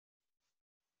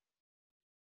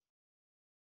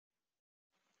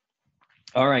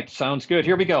All right, sounds good.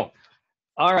 Here we go.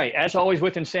 All right, as always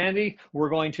with Insanity, we're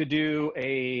going to do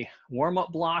a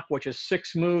warm-up block, which is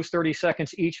 6 moves, 30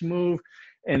 seconds each move,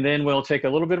 and then we'll take a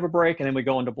little bit of a break, and then we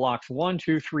go into blocks 1,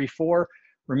 2, 3, 4.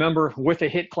 Remember, with a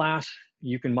HIIT class,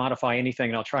 you can modify anything,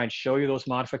 and I'll try and show you those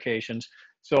modifications.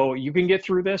 So you can get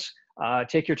through this.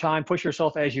 Take your time, push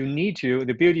yourself as you need to.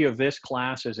 The beauty of this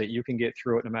class is that you can get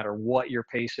through it no matter what your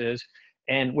pace is.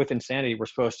 And with Insanity, we're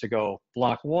supposed to go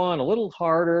block 1 a little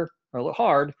harder, or a little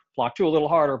hard, block 2 a little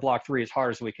harder, block 3 as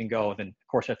hard as we can go. Then, of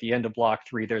course, at the end of block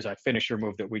 3, there's that finisher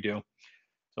move that we do.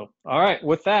 So, all right,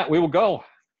 with that, we will go.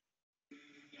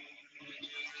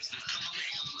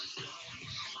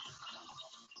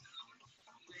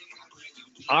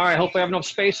 All right, hopefully I have enough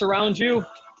space around you.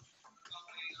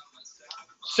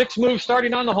 6 moves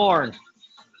starting on the horn.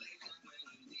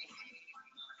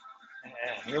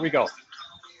 And here we go.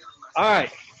 All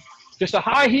right, just a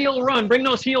high heel run. Bring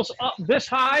those heels up this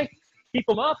high. Keep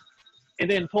them up,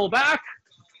 and then pull back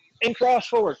and cross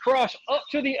forward. Cross up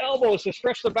to the elbows to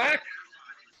stretch the back.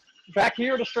 Back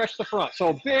here to stretch the front.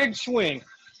 So big swing.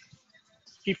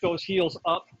 Keep those heels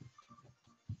up.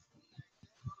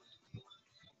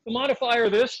 The modifier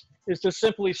of this is to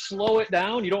simply slow it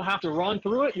down. You don't have to run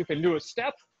through it. You can do a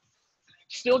step.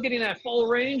 Still getting that full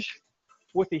range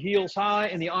with the heels high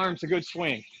and the arms a good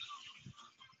swing.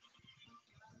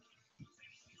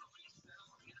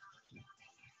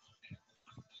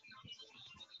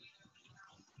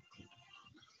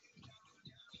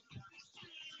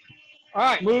 All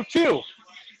right, move 2.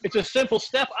 It's a simple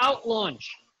step out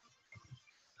lunge.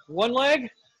 One leg,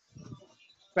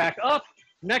 back up,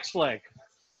 next leg.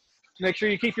 Make sure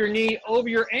you keep your knee over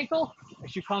your ankle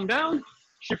as you come down.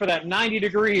 Shoot for that 90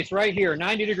 degrees right here,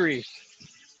 90 degrees.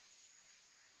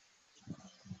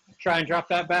 Try and drop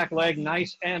that back leg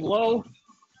nice and low.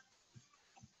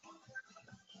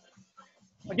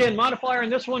 Again, modifier in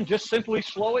this one, just simply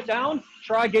slow it down.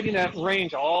 Try getting that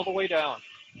range all the way down.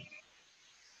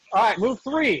 All right, move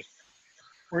 3.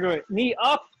 We're going to knee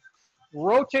up,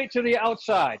 rotate to the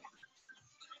outside.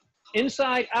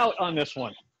 Inside out on this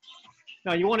one.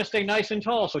 Now you want to stay nice and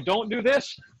tall, so don't do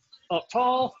this. Up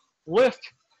tall, lift,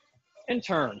 and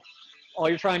turn. All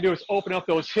you're trying to do is open up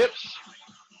those hips.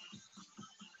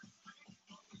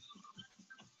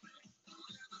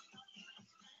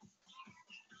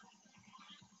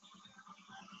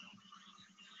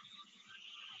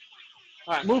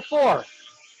 All right, move 4.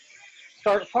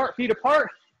 Start apart, feet apart.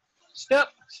 Step,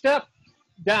 step,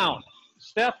 down.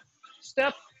 Step,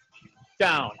 step,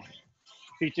 down.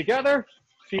 Feet together,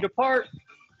 feet apart,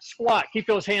 squat. Keep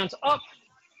those hands up.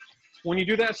 When you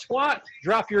do that squat,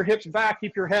 drop your hips back,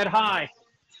 keep your head high.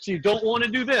 So you don't want to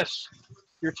do this.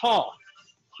 You're tall.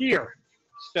 Here,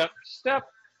 step, step,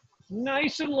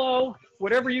 nice and low,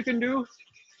 whatever you can do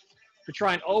to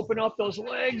try and open up those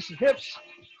legs, hips.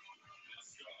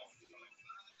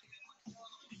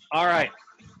 All right,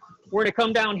 we're going to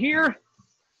come down here,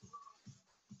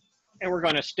 and we're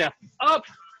going to step up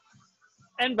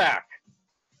and back,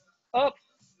 up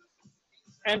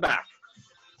and back.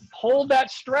 Hold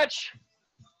that stretch.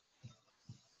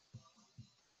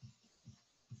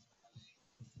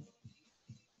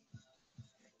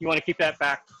 You want to keep that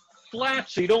back flat,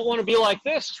 so you don't want to be like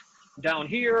this, down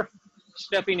here,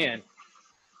 stepping in.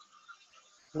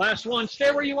 Last one,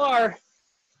 stay where you are.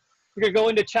 You're going to go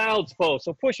into child's pose.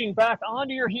 So pushing back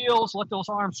onto your heels, let those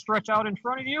arms stretch out in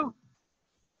front of you.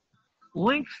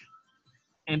 Length,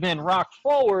 and then rock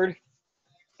forward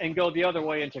and go the other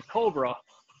way into cobra.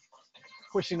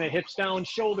 Pushing the hips down,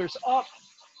 shoulders up,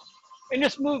 and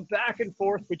just move back and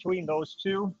forth between those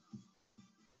two.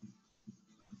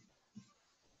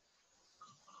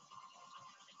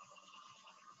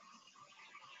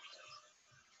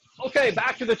 Okay,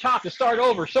 back to the top to start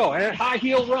over. So, a high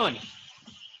heel run,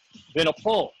 then a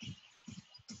pull.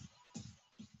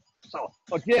 So,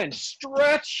 again,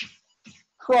 stretch,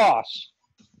 cross.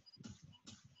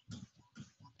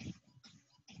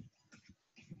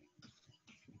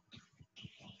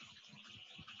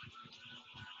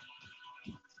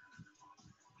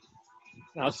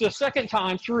 Now, it's the second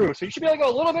time through, so you should be able to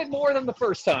go a little bit more than the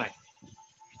first time.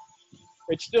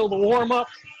 It's still the warm-up,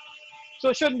 so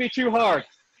it shouldn't be too hard.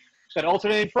 That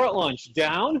alternating front lunge,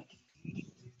 down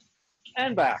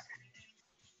and back.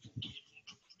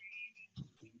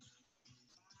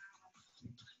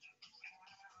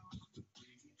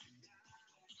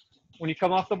 When you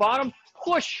come off the bottom,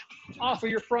 push off of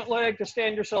your front leg to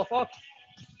stand yourself up.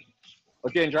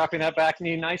 Again, dropping that back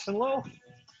knee nice and low.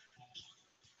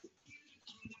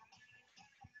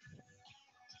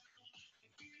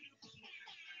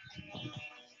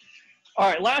 All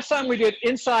right, last time we did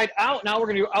inside out, now we're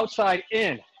gonna do outside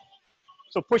in.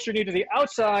 So push your knee to the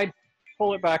outside,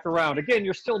 pull it back around. Again,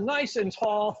 you're still nice and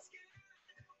tall.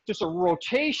 Just a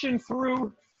rotation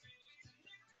through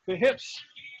the hips.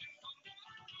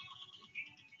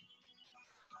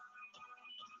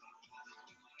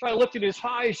 Try to lift it as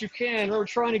high as you can. We're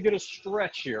trying to get a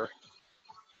stretch here.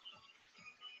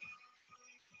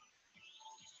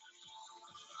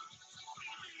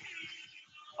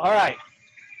 All right,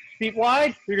 feet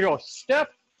wide. You're gonna go step,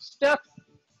 step,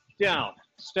 down,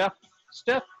 step,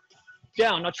 step,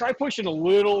 down. Now try pushing a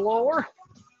little lower.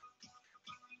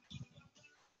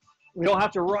 We don't have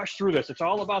to rush through this. It's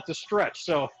all about the stretch.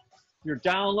 So you're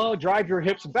down low, drive your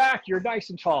hips back, you're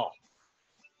nice and tall.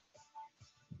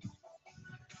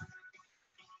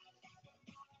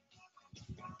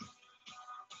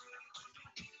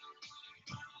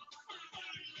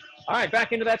 All right,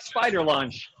 back into that spider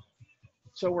lunge.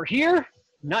 So we're here,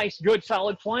 nice, good,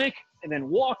 solid plank, and then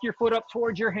walk your foot up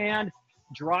towards your hand,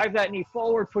 drive that knee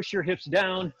forward, push your hips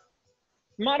down.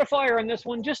 Modifier on this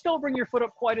one, just don't bring your foot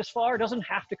up quite as far. It doesn't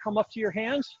have to come up to your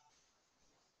hands.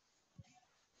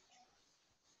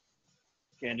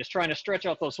 Again, just trying to stretch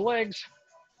out those legs,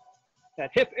 that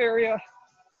hip area.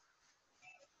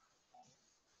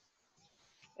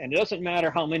 And it doesn't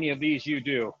matter how many of these you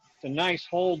do. It's a nice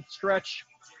hold, stretch.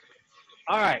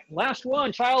 All right, last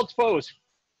one, child's pose.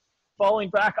 Falling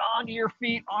back onto your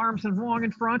feet, arms and long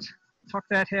in front. Tuck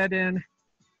that head in.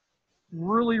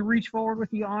 Really reach forward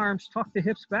with the arms, tuck the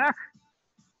hips back.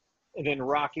 And then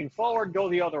rocking forward, go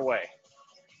the other way.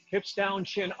 Hips down,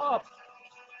 chin up.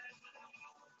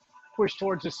 Push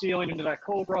towards the ceiling into that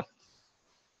cobra.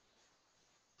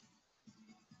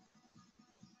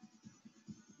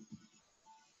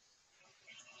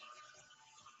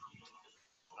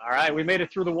 All right, we made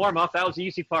it through the warm-up. That was the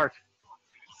easy part.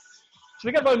 So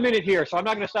we got about a minute here, so I'm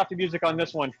not going to stop the music on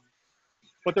this one.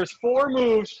 But there's 4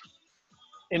 moves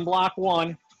in block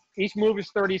 1. Each move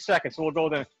is 30 seconds. So we'll go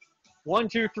the 1,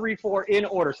 2, 3, 4 in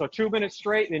order. So 2 minutes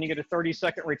straight, then you get a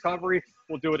 30-second recovery.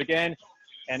 We'll do it again.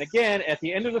 And again, at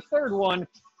the end of the third one,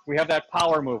 we have that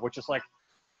power move, which is like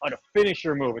a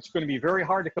finisher move. It's going to be very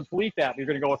hard to complete that, but you're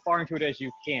going to go as far into it as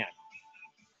you can.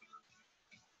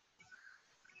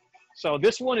 So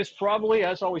this one is probably,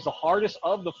 as always, the hardest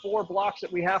of the 4 blocks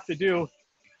that we have to do.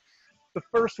 The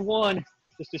first one,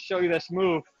 just to show you this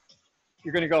move,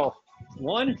 you're going to go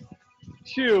 1,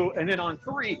 2, and then on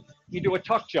 3, you do a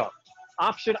tuck jump.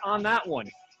 Option on that one.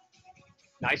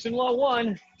 Nice and low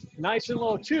 1, nice and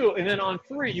low 2, and then on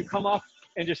 3, you come up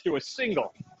and just do a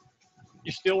single.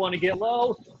 You still want to get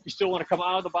low. You still want to come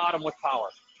out of the bottom with power.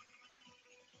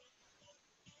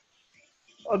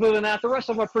 Other than that, the rest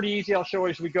of them are pretty easy. I'll show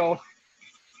you as we go.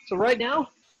 So right now,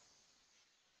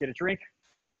 get a drink,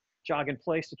 jog in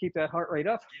place to keep that heart rate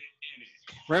up.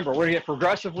 Remember, we're going to get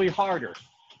progressively harder.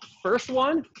 First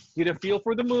one, get a feel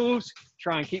for the moves.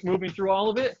 Try and keep moving through all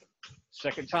of it.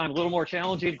 Second time, a little more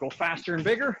challenging. Go faster and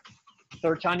bigger.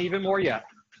 Third time, even more yet.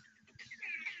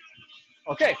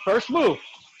 Okay, first move.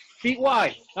 Feet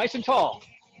wide, nice and tall.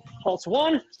 Pulse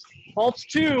 1, pulse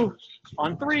 2.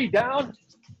 On 3, down.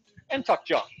 And tuck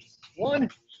jump. 1,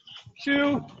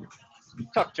 2,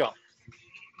 tuck jump.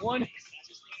 1,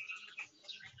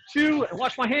 2, and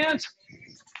watch my hands.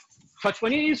 Touch my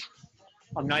knees.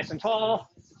 I'm nice and tall.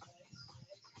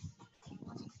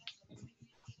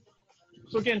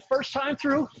 So again, first time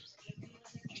through,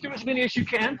 just do as many as you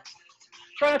can.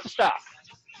 Try not to stop.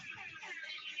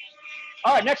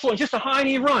 All right, next one, just a high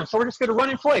knee run. So we're just gonna run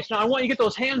in place. Now I want you to get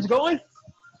those hands going.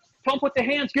 Pump with the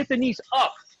hands, get the knees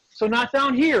up. So not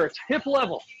down here, it's hip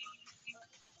level.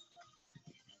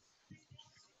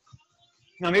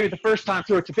 Now maybe the first time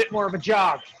through, it's a bit more of a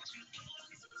jog.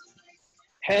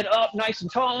 Head up, nice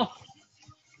and tall.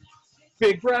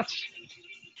 Big breaths.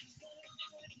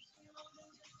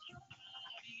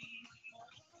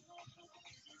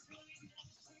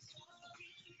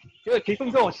 Good, keep them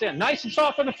going. Stand nice and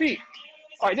soft on the feet.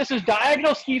 All right, this is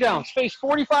diagonal ski downs. Face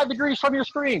 45 degrees from your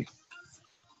screen.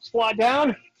 Squat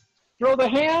down. Throw the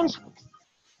hands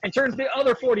and turn to the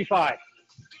other 45.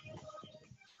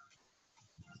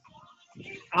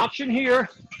 Option here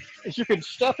is you can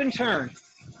step and turn.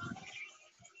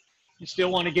 You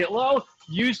still want to get low,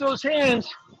 use those hands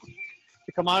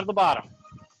to come out of the bottom.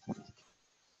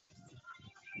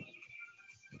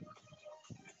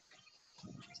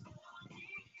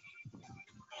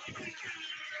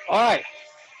 All right,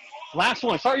 last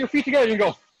one. Start your feet together. You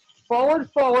go forward,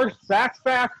 forward, back,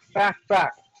 back, back,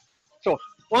 back. So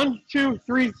 1, 2,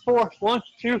 3, 4, 1,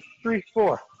 2, 3,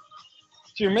 4.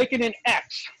 So you're making an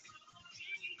X.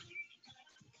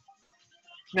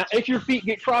 Now, if your feet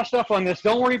get crossed up on this,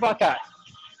 don't worry about that.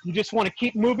 You just want to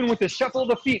keep moving with the shuffle of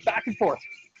the feet back and forth.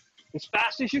 as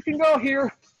fast as you can go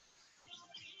here.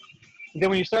 And then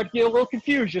when you start to get a little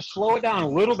confused, just slow it down a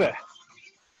little bit.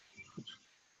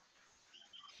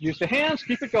 Use the hands,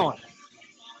 keep it going.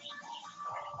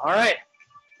 All right,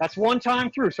 that's one time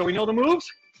through. So we know the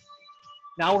moves.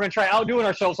 Now we're gonna try outdoing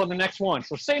ourselves on the next one.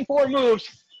 So same 4 moves,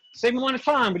 same amount of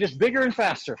time, but just bigger and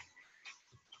faster.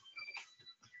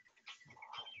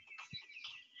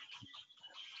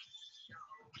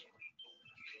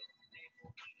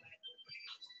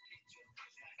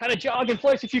 Kind of jog in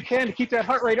place if you can to keep that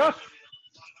heart rate up.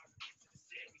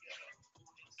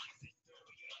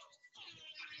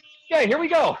 Okay, here we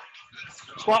go.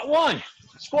 Squat 1,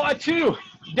 squat 2,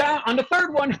 down. On the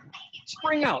 3rd one,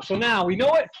 spring out. So now we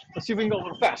know it. Let's see if we can go a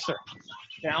little faster.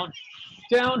 Down,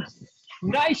 down,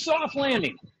 nice soft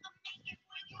landing.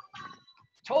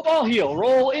 Toe ball heel,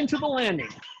 roll into the landing.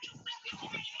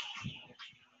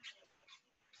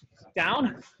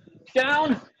 Down,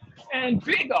 down, and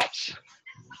big ups.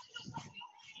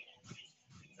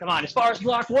 Come on, as far as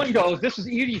block 1 goes, this is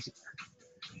easy.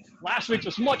 Last week's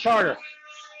was much harder.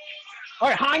 All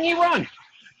right, high knee run.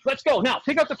 Let's go. Now,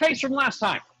 pick up the pace from last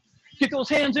time. Get those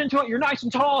hands into it. You're nice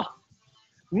and tall.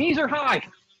 Knees are high.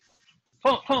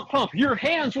 Pump, pump, pump. Your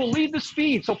hands will lead the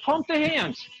speed, so pump the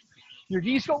hands. Your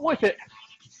knees go with it.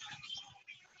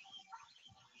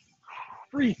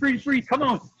 Breathe, breathe, breathe. Come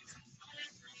on.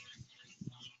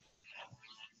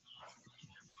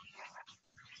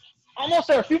 Almost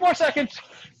there. A few more seconds.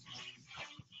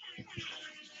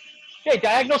 Okay,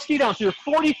 diagonal ski down. So you're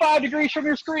 45 degrees from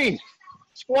your screen.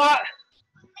 Squat,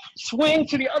 swing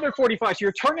to the other 45. So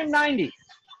you're turning 90.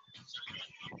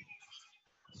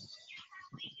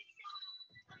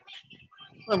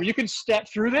 Remember, you can step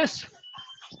through this.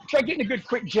 Try getting a good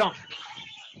quick jump.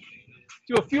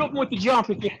 Do a few of them with the jump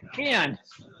if you can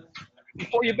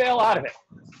before you bail out of it.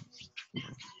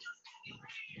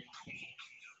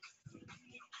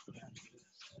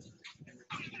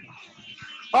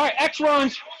 All right, X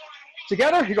runs.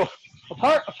 Together, you go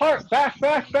apart, apart, back,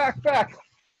 back, back, back.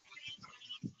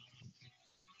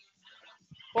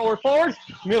 Forward, forward,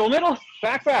 middle, middle,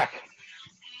 back, back.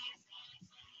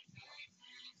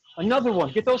 Another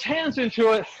one, get those hands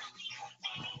into it.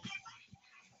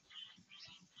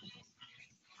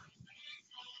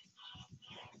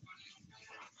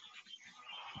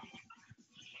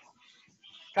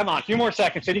 Come on, a few more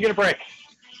seconds, then you get a break.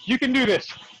 You can do this.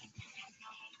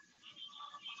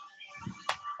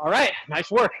 All right,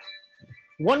 nice work.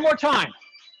 One more time.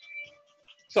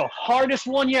 So hardest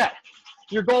one yet.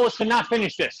 Your goal is to not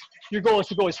finish this. Your goal is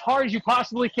to go as hard as you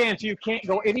possibly can so you can't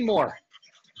go anymore.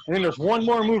 And then there's one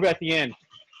more move at the end.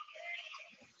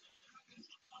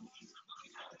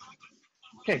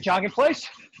 Okay, jog in place.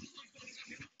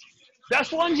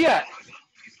 Best ones yet.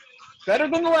 Better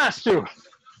than the last 2.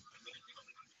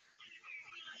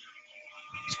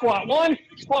 Squat 1,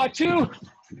 squat 2.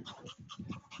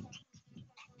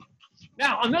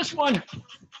 Now, on this one,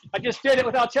 I just did it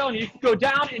without telling you. You can go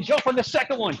down and jump on the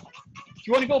second one. If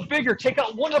you want to go bigger, take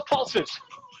out one of the pulses.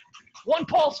 1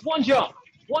 pulse, 1 jump.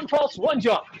 1 pulse, 1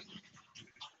 jump.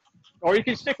 Or you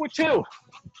can stick with 2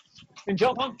 and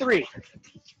jump on 3. Come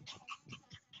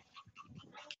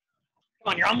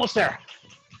on, you're almost there.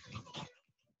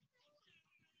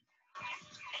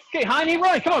 Okay, high knee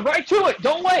run. Come on, right to it.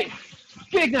 Don't wait.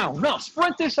 Big now. No,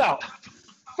 sprint this out.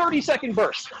 30-second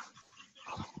burst.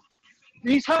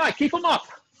 Knees high, keep them up.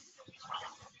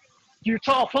 You're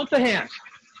tall, pump the hands.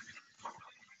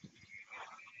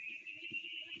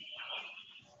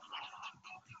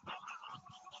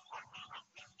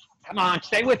 Come on,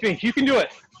 stay with me. You can do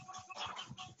it.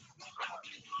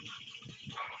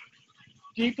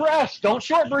 Deep breaths, don't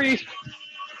short breathe.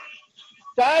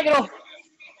 Diagonal,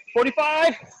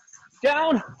 45,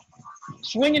 down,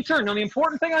 swing and turn. Now the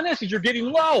important thing on this is you're getting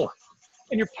low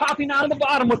and you're popping out of the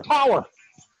bottom with power.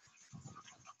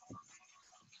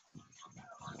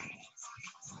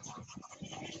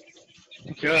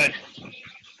 Good.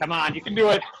 Come on, you can do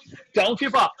it. Don't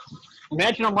give up.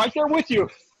 Imagine I'm right there with you.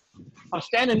 I'm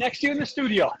standing next to you in the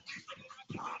studio.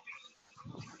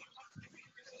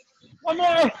 One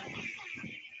more.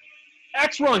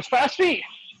 X runs, fast feet.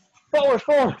 Forward,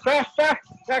 forward, back, back,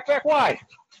 back, back, wide.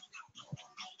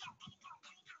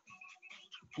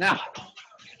 Now,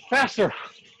 faster.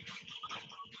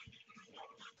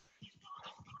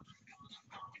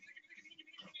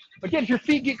 Again, if your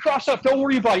feet get crossed up, don't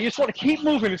worry about it. You just want to keep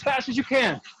moving as fast as you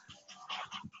can.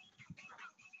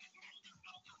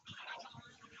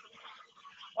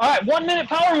 All right, 1 minute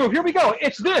power move. Here we go.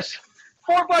 It's this.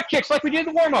 4 butt kicks like we did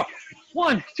in the warm-up.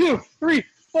 1, 2, 3,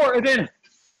 4, and then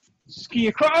ski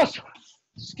across,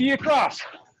 ski across.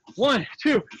 1,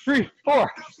 2, 3,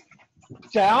 4.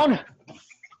 down,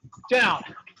 down.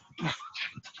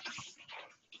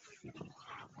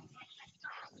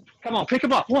 Come on, pick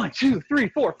them up. 1, 2, 3,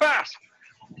 4, fast.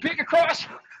 Big across,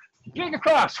 big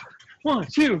across. 1,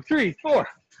 2, 3, 4.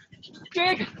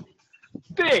 Big,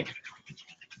 big.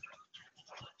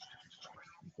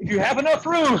 If you have enough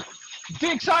room,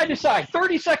 big side to side.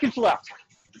 30 seconds left.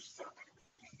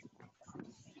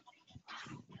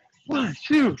 1,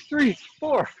 2, 3,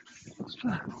 4.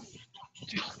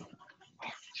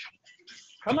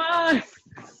 Come on.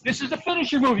 This is the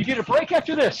finisher move. You get a break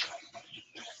after this.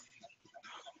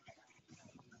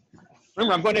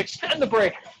 Remember, I'm going to extend the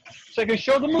break so I can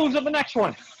show the moves of the next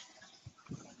one.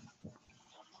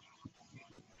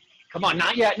 Come on,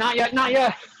 not yet, not yet, not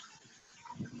yet.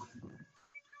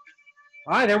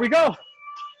 All right, there we go.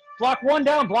 Block one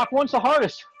down. Block one's the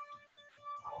hardest.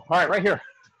 All right, right here.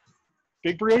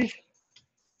 Big breathe.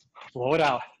 Blow it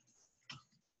out.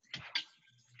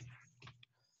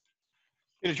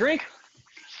 Get a drink.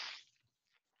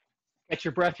 Get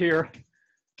your breath here.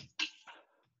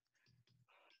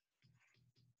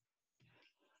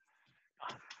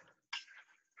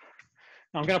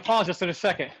 Now I'm going to pause this in a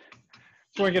second.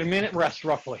 So we're going to get a minute rest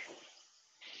roughly.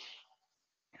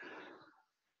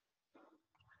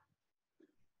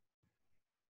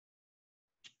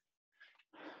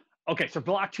 Okay, so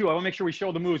block two, I want to make sure we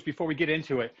show the moves before we get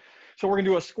into it. So we're going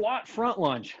to do a squat front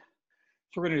lunge.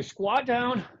 So we're going to do squat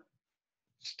down,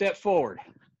 step forward.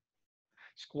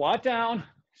 Squat down,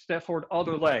 step forward,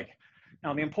 other leg.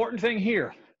 Now the important thing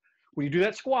here, when you do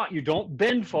that squat, you don't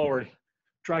bend forward.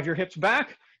 Drive your hips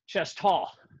back, chest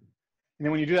tall. And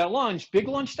then when you do that lunge, big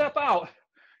lunge step out,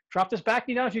 drop this back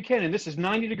knee down if you can, and this is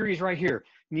 90 degrees right here.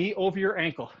 Knee over your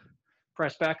ankle.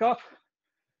 Press back up,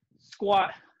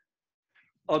 squat,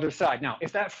 other side. Now,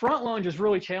 if that front lunge is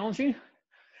really challenging,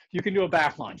 you can do a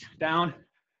back lunge. Down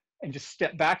and just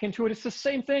step back into it. It's the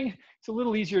same thing. It's a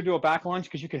little easier to do a back lunge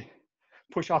because you can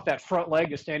push off that front leg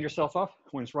to stand yourself up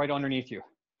when it's right underneath you.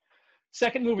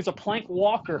 Second move is a plank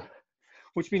walker,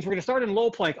 which means we're going to start in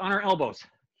low plank on our elbows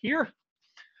here,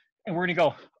 and we're going to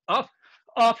go up,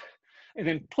 up, and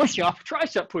then push up,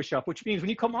 tricep push up, which means when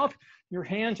you come up, your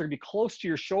hands are going to be close to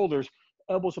your shoulders,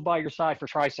 elbows are by your side for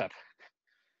tricep.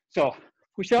 So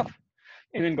push up,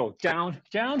 and then go down,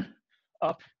 down,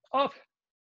 up, up,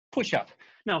 push up.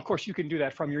 Now, of course, you can do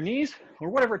that from your knees or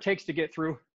whatever it takes to get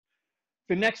through.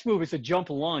 The next move is a jump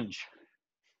lunge.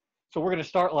 So we're going to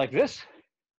start like this,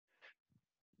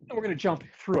 and we're going to jump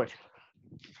through it.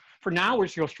 For now, we're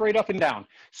just going to go straight up and down,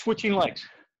 switching legs.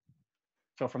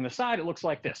 So from the side, it looks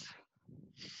like this.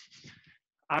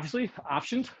 Obviously,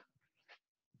 options,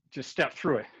 just step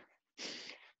through it.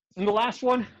 And the last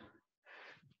one,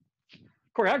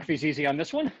 choreography is easy on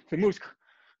this one. The move's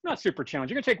not super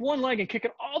challenging. You're going to take one leg and kick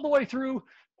it all the way through,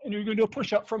 and you're going to do a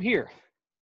push-up from here.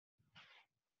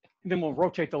 And then we'll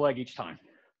rotate the leg each time.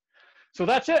 So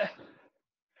that's it.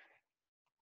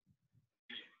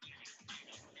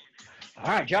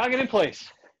 All right, jogging in place.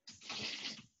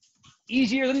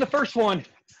 Easier than the first one.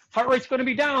 Heart rate's going to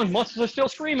be down. Muscles are still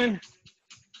screaming.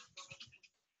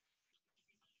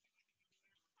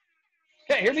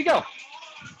 Okay, here we go.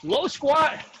 Low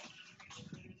squat,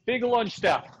 big lunge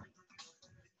step.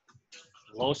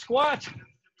 Low squat,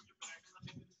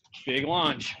 big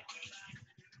lunge.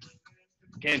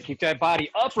 Again, keep that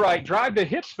body upright. Drive the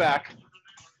hips back.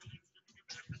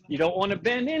 You don't want to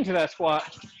bend into that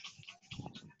squat.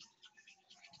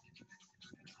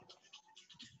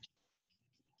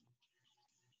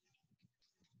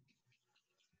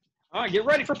 All right, get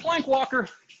ready for plank walker.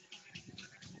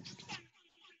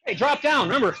 Hey, drop down.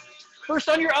 Remember, first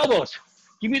on your elbows.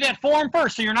 Give me that form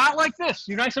first, so you're not like this.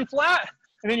 You're nice and flat,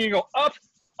 and then you go up,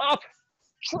 up,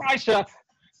 tricep,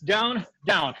 down,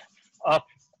 down, up,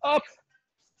 up,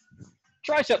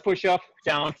 tricep push up,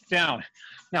 down, down.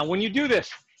 Now, when you do this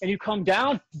and you come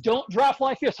down, don't drop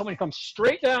like this. I'm going to come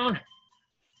straight down,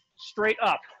 straight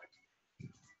up.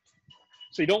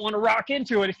 So you don't want to rock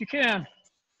into it if you can.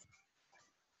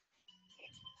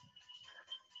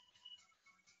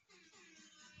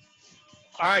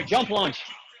 All right, jump lunge.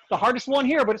 The hardest one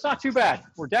here, but it's not too bad.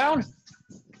 We're down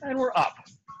and we're up.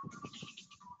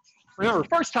 Remember,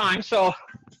 first time, so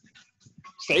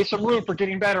save some room for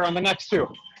getting better on the next two.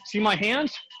 See my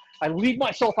hands? I lead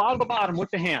myself out of the bottom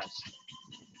with the hands.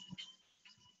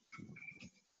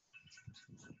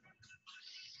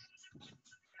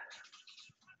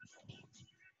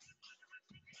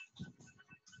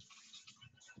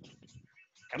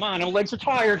 Come on, no legs are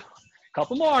tired.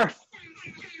 Couple more.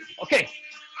 Okay,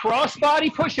 cross body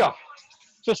push-up.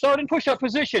 So start in push-up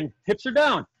position. Hips are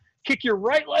down. Kick your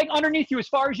right leg underneath you as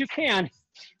far as you can,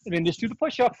 and then just do the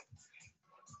push-up.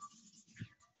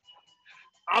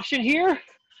 Option here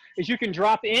is you can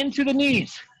drop into the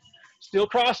knees, still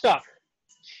crossed up.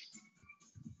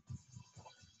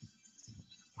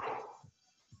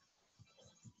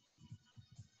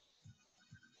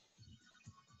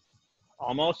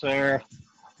 Almost there.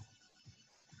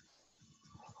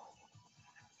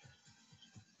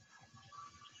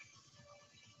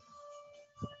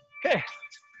 Okay,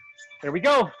 there we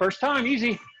go. First time,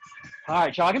 easy. All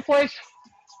right, jog in place.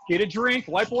 Get a drink,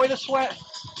 wipe away the sweat.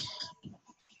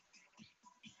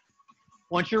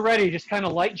 Once you're ready, just kind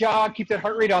of light jog, keep that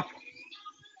heart rate up.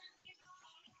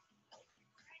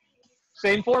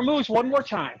 Same 4 moves, one more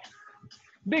time.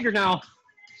 Bigger now.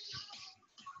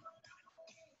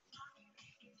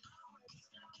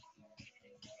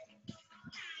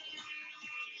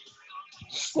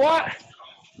 Squat,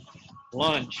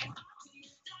 lunge.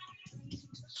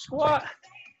 Squat,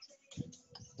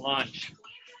 lunge.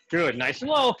 Good, nice and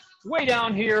low. Way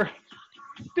down here.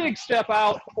 Big step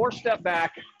out or step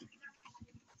back.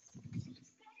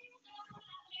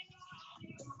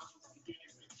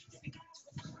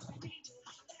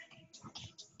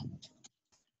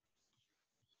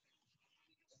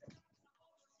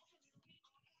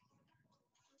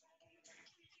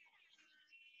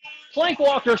 Plank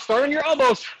walker, start on your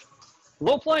elbows.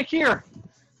 Low plank here.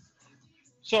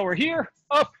 So we're here,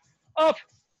 up, up,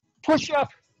 push up,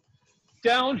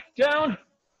 down, down,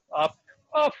 up,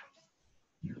 up,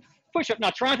 push up.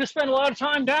 Not trying to spend a lot of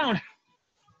time down.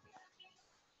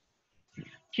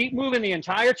 Keep moving the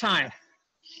entire time.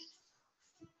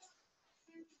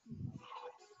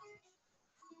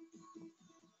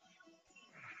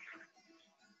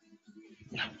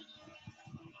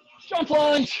 Jump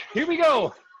lunge, here we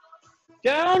go.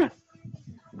 Down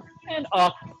and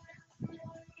up.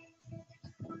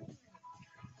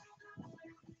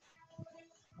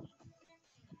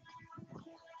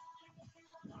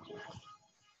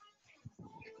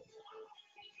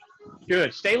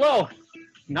 Good, stay low.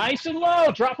 Nice and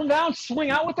low, drop them down,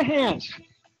 swing out with the hands.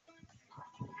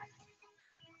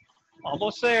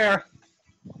 Almost there.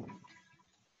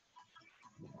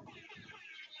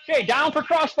 Okay, down for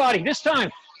crossbody. This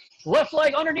time, left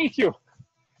leg underneath you.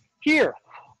 Here,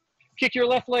 kick your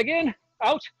left leg in,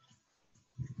 out,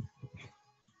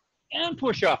 and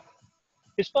push up.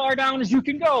 As far down as you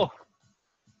can go.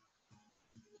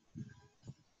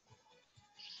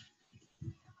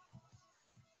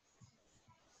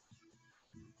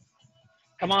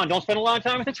 Come on, don't spend a lot of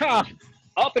time at the top.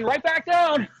 Up and right back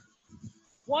down.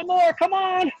 One more, come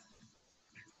on.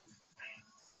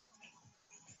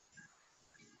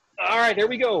 All right, there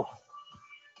we go.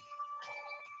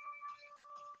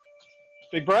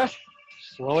 Big breath,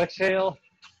 slow exhale.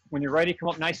 When you're ready, come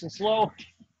up nice and slow.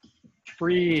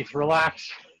 Breathe,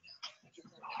 relax.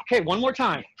 Okay, one more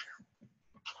time.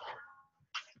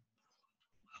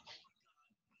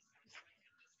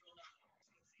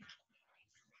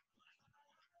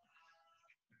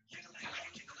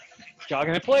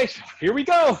 Jogging in place, here we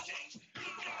go.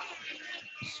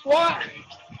 Squat,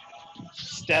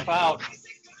 step out,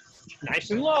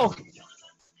 nice and low.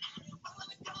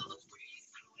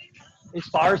 As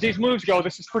far as these moves go,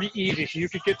 this is pretty easy, so you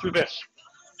could get through this.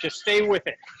 Just stay with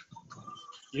it.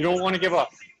 You don't want to give up.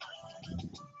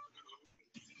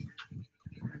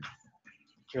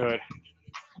 Good.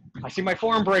 I see my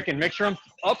forearm breaking. Make sure I'm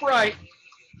upright.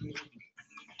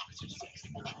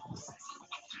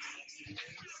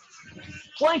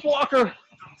 Plank walker.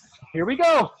 Here we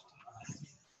go.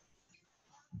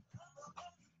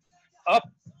 Up,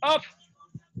 up,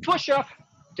 push up,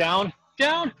 down,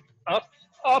 down, up,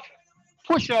 up,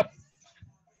 push up.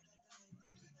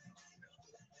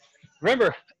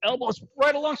 Remember, elbows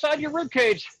right alongside your rib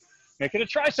cage. Make it a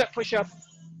tricep push up.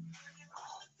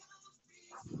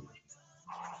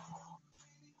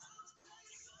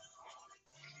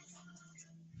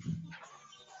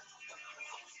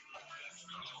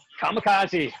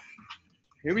 Kamikaze.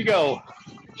 Here we go.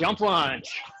 Jump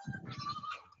lunge.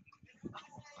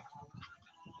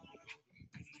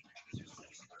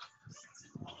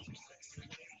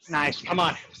 Nice. Come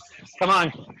on. Come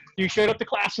on. You showed up to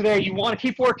class today. You want to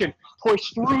keep working.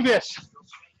 Push through this.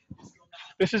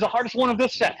 This is the hardest one of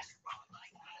this set.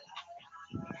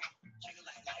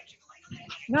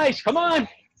 Nice. Come on.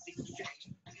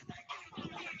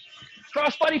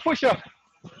 Cross body push up.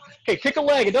 Okay, kick a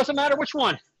leg. It doesn't matter which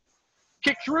one.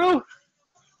 Kick through,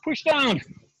 push down.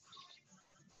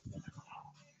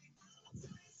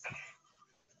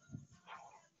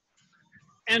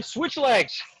 And switch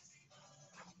legs.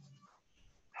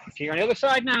 Okay, on the other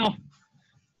side now.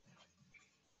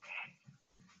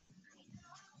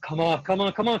 Come on, come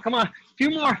on, come on, come on. A few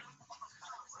more.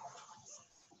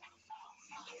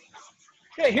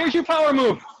 Okay, here's your power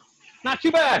move. Not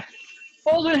too bad.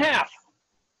 Fold in half.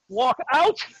 Walk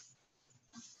out,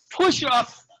 push up,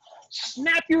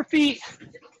 snap your feet,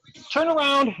 turn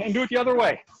around, and do it the other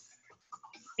way.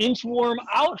 Inchworm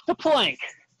out to plank.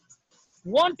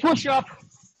 One push up,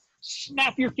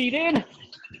 snap your feet in,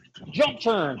 jump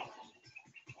turn.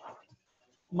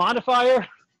 Modifier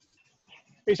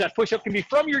is that push up can be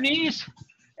from your knees,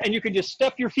 and you can just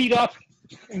step your feet up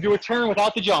and do a turn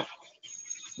without the jump.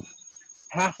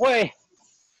 Halfway.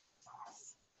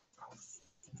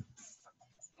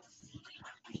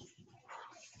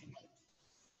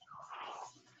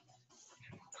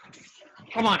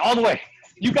 Come on, all the way.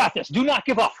 You got this. Do not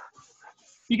give up.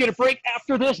 You get a break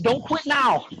after this. Don't quit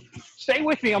now. Stay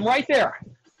with me. I'm right there.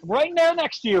 I'm right there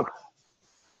next to you.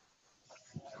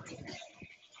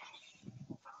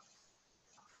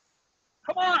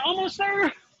 Come on, almost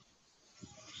there.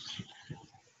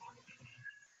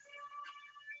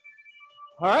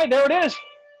 All right, there it is.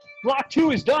 Block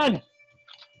 2 is done.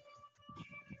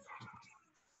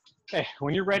 Okay,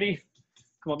 when you're ready,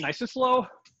 come up nice and slow.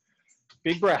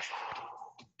 Big breath.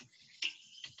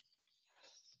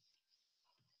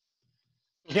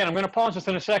 Again, I'm going to pause this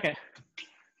in a second.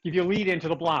 Give you a lead into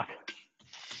the block.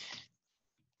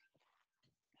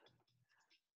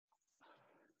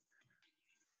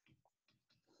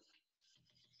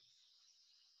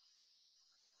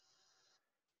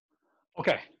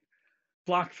 Okay,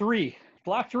 block 3.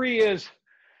 Block 3 is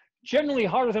generally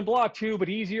harder than block 2, but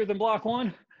easier than block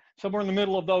 1. Somewhere in the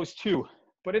middle of those two.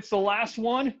 But it's the last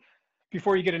one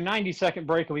before you get a 90-second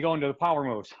break and we go into the power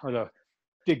moves or the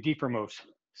dig deeper moves.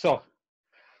 So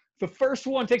the first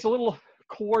one takes a little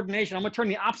coordination. I'm going to turn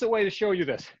the opposite way to show you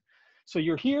this. So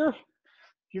you're here.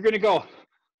 You're going to go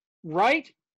right,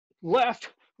 left,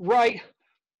 right,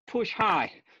 push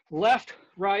high. Left,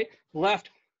 right, left,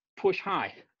 push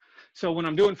high. So when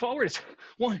I'm doing forward, it's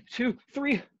 1, 2,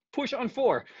 3, push on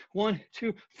 4. 1,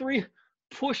 2, 3,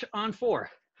 push on 4.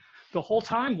 The whole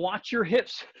time, watch your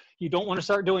hips. You don't want to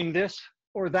start doing this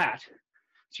or that.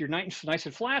 So you're nice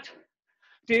and flat.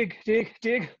 Dig, dig,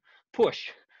 dig, push.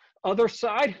 Other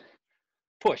side,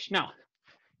 push. Now,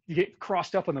 you get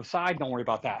crossed up on the side, don't worry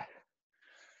about that.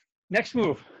 Next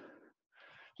move.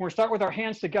 We're going to start with our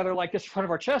hands together like this in front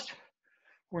of our chest.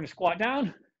 We're going to squat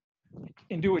down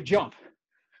and do a jump.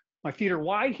 My feet are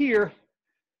wide here.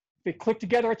 They click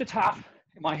together at the top,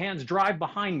 and my hands drive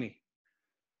behind me.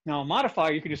 Now, a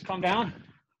modifier, you can just come down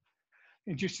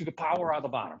and just do the power out of the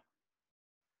bottom.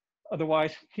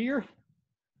 Otherwise, here,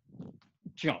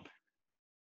 jump.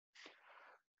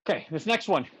 Okay, this next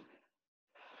one,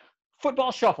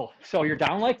 football shuffle. So you're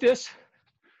down like this.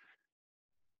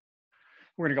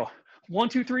 We're gonna go 1,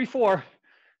 2, 3, 4,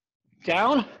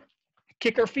 down,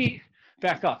 kick our feet,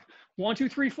 back up. 1, 2,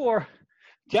 3, 4,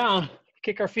 down,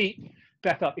 kick our feet,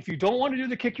 back up. If you don't want to do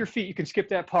the kick your feet, you can skip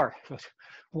that part. So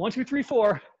 1, 2, 3,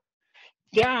 4,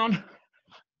 down,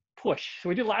 push. So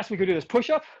we did last week, we did this push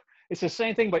up. It's the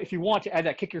same thing, but if you want to add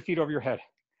that kick your feet over your head.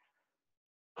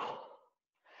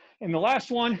 And the last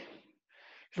one, is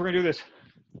we're gonna do this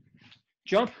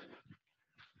jump,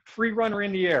 free runner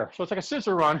in the air. So it's like a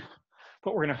scissor run,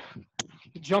 but we're gonna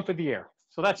jump in the air.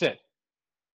 So that's it.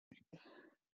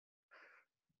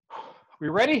 We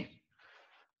ready?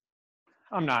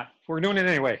 I'm not. We're doing it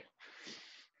anyway.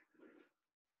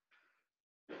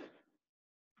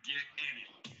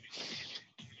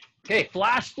 Okay,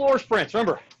 flash floor sprints.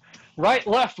 Remember, right,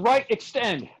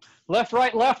 extend. Left,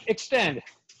 extend.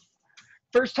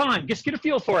 First time, just get a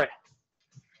feel for it.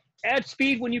 Add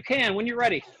speed when you can, when you're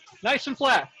ready. Nice and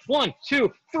flat. 1,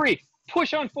 2, 3,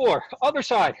 push on 4. Other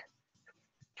side,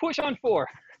 push on 4.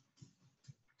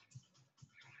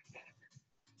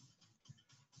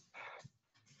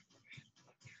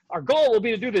 Our goal will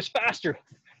be to do this faster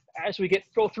as we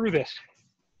go through this.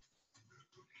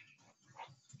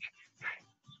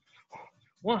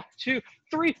 1, 2,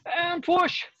 3, and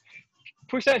push.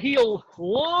 Push that heel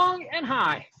long and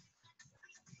high.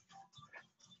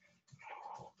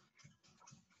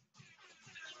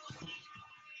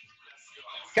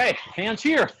 Okay, hands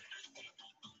here.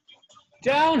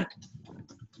 Down,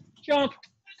 jump,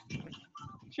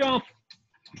 jump.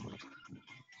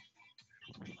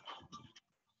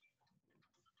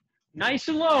 Nice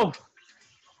and low.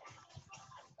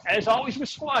 As always with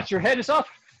squats, your head is up,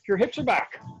 your hips are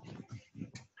back.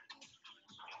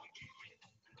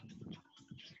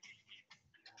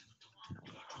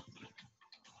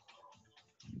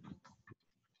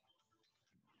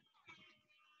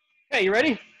 Okay, you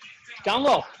ready? Down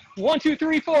low. 1, 2,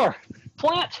 3, 4.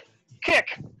 Plant,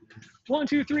 kick. 1,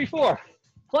 2, 3, 4.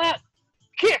 Plant,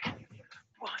 kick. 1, 2,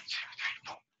 3,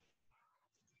 4.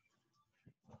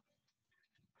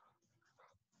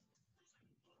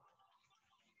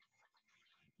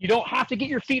 You don't have to get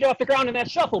your feet off the ground in that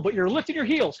shuffle, but you're lifting your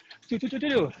heels.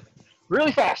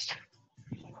 Really fast.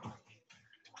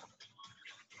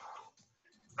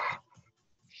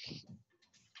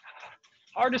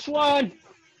 Hardest one.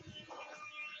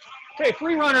 Okay,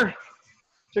 free runner.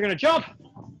 So you're gonna jump,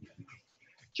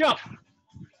 jump.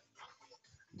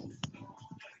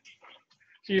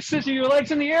 So you scissor your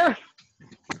legs in the air.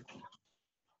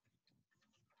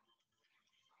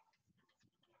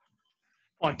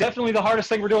 Oh, definitely the hardest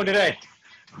thing we're doing today.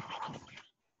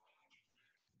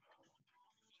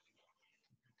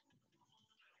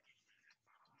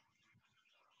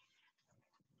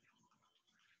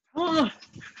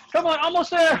 Come on, almost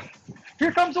there.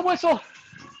 Here comes the whistle.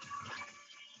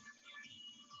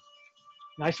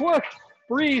 Nice work.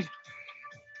 Breathe.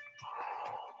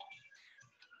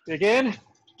 Dig in.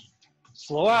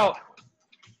 Slow out.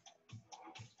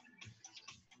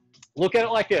 Look at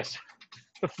it like this.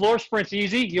 The floor sprint's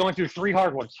easy. You only do 3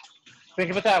 hard ones. Think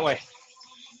of it that way.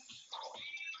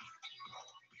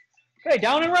 Okay,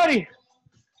 down and ready.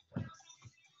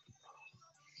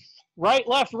 Right,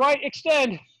 left, right,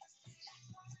 extend. Here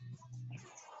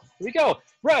we go.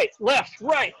 Right, left,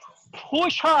 right.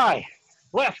 Push high.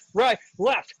 Left, right,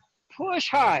 left. Push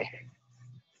high.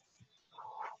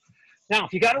 Now,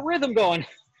 if you got a rhythm going,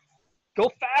 go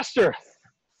faster.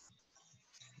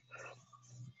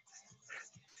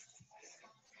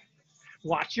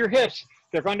 Watch your hips.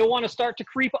 They're going to want to start to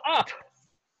creep up.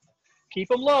 Keep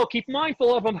them low. Keep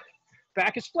mindful of them.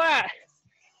 Back is flat.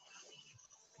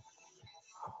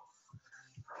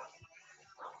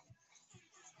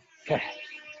 Okay.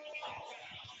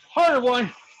 Harder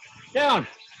one. Down.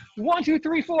 1, 2,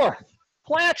 3, 4.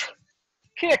 Plant.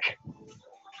 Kick.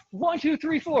 1, 2,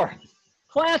 3, 4.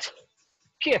 Plant.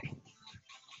 Kick.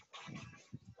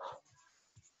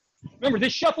 Remember,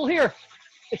 this shuffle here,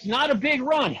 it's not a big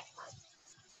run.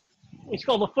 It's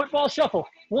called a football shuffle.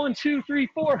 1, 2, 3,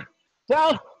 4.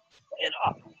 Down and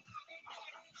up.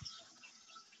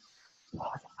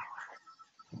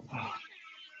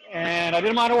 And I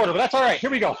did them out of order, but that's all right. Here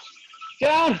we go.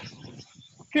 Down,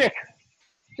 kick.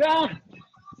 Down,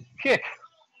 kick.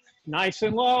 Nice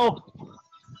and low.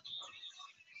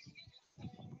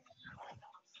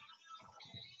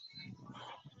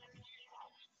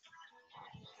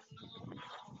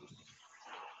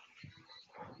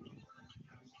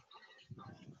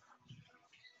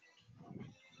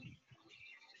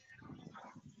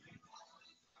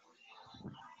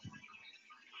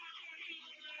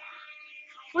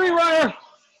 Free runner.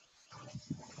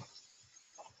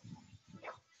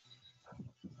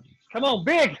 Come on,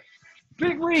 big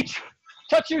reach.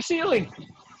 Touch your ceiling.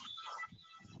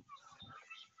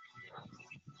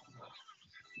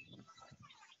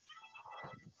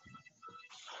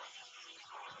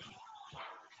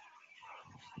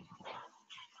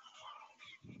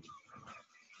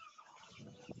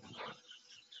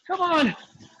 Come on,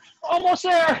 almost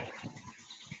there.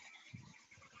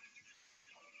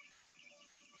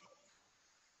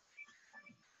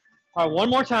 All right, one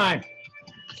more time.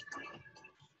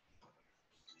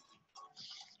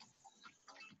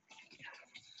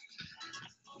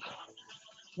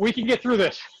 We can get through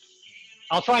this.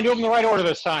 I'll try and do them in the right order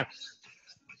this time.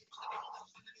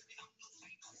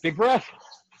 Big breath.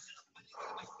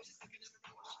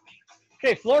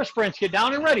 Okay, floor sprints, get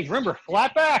down and ready. Remember,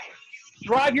 flat back.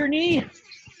 Drive your knee.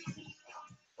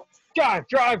 Drive,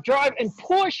 drive, drive, and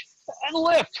push and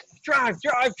lift. Drive,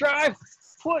 drive, drive,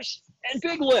 push, and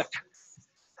big lift.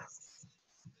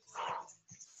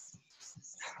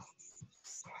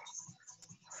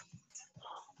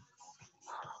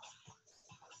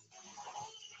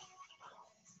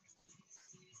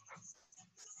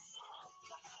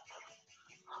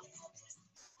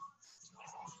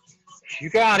 You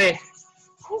got it.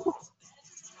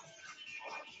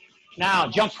 Now,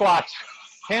 jump squats.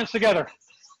 Hands together.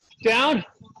 Down.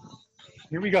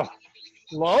 Here we go.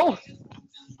 Low.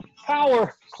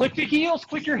 Power. Click the heels.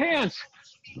 Click your hands.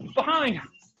 Behind.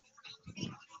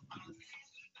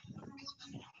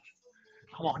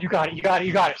 Come on. You got it. You got it.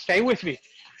 You got it. Stay with me.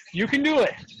 You can do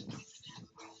it.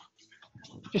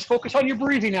 Just focus on your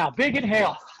breathing now. Big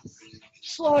inhale.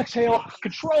 Slow exhale.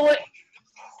 Control it.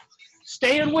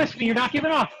 Stay in with me. You're not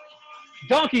giving up.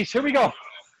 Donkeys. Here we go.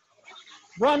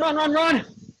 Run, run, run, run.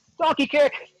 Donkey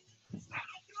kick.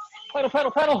 Pedal,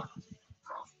 pedal, pedal.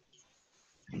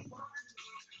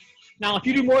 Now, if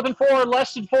you do more than 4 or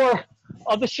less than 4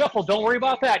 of the shuffle, don't worry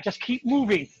about that. Just keep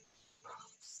moving.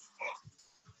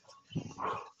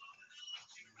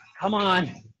 Come on.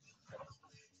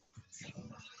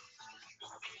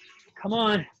 Come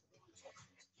on.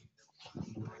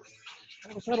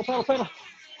 Pedal, pedal, pedal, pedal.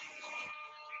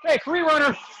 Hey, free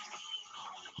runner.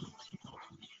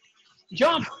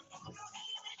 jump,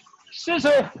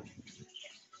 scissor.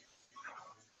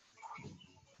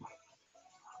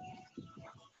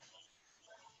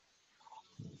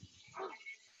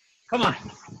 Come on,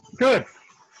 good,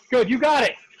 good, you got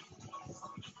it.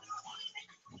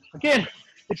 Again,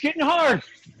 it's getting hard.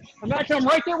 Imagine I'm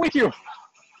right there with you.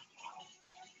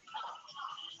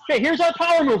 Okay, here's our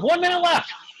power move, 1 minute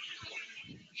left.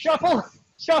 Shuffle,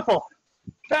 shuffle,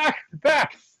 back,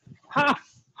 back, hop,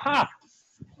 hop,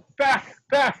 back,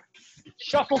 back,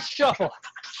 shuffle, shuffle.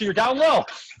 So you're down low.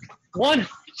 1,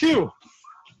 2,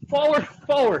 forward,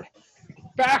 forward,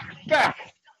 back,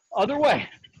 back, other way.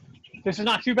 This is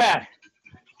not too bad.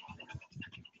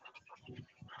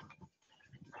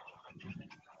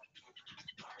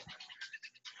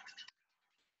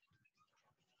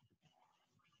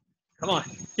 Come on,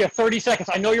 you have 30 seconds.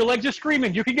 I know your legs are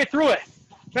screaming. You can get through it.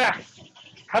 Back,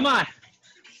 come on,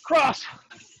 cross,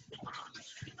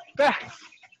 back.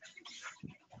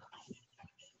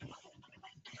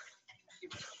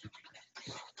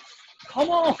 Come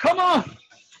on, come on.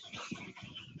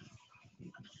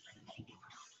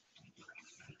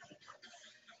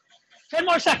 Ten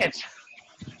more seconds.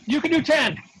 You can do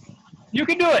 10. You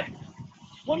can do it.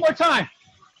 One more time.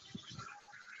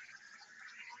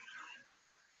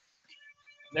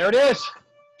 There it is.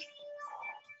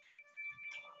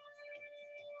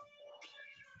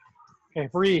 Okay,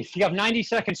 breathe. You have 90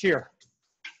 seconds here.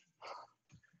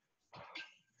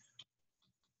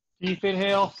 Deep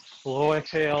inhale, slow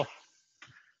exhale.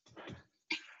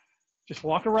 Just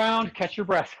walk around, catch your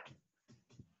breath.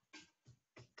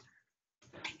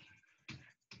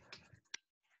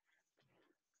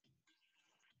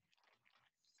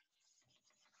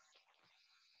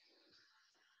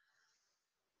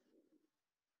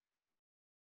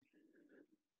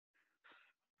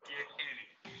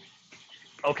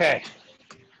 Okay.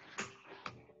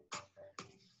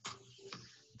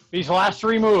 These last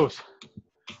 3 moves.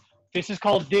 This is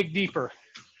called dig deeper.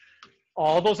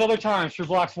 All those other times through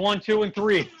blocks 1, 2, and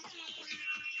 3.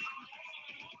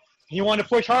 You want to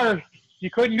push harder, you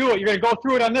couldn't do it. You're going to go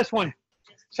through it on this one.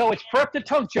 So it's prep the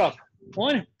tug jump.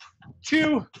 1,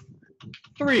 2,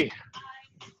 3.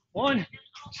 1,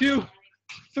 2,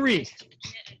 3.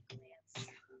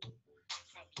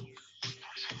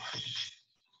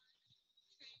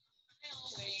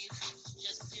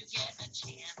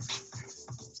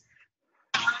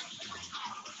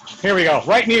 Here we go.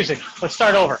 Right music. Let's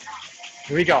start over.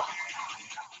 Here we go.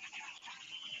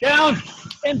 Down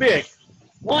and big.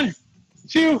 1,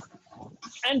 2,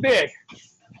 and big.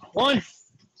 1,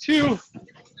 2,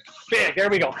 big. There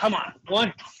we go. Come on.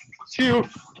 1, 2.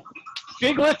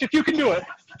 Big lift if you can do it.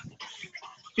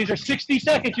 These are 60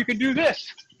 seconds. You can do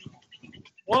this.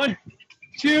 1,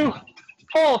 2.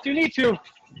 Pull if you need to.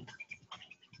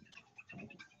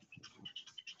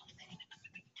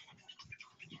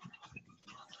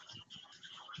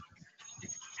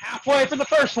 Halfway for the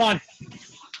first one.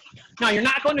 Now you're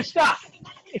not going to stop.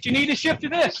 If you need to shift to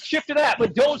this, shift to that,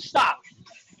 but don't stop.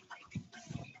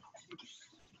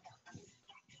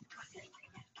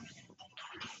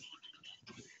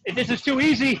 If this is too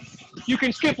easy, you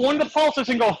can skip one of the pulses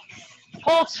and go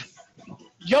pulse,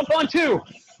 jump on 2,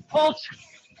 pulse,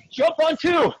 jump on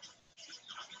 2.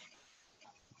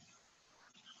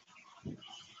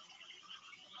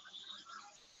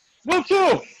 Move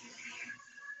 2.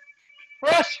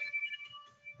 Press.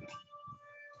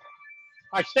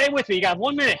 All right, stay with me. You got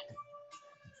 1 minute.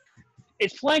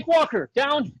 It's flank walker.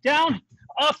 Down, down,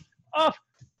 up, up,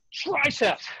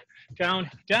 triceps. Down,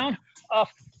 down, up,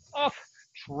 up,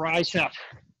 triceps.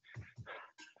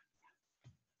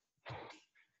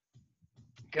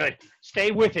 Good.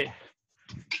 Stay with it.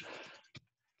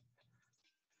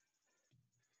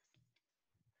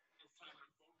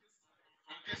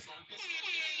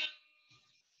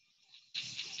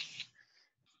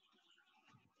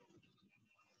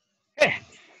 Okay.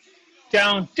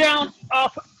 Down, down,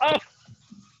 up, up.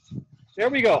 There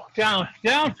we go. Down,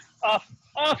 down, up,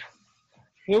 up.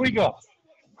 Here we go.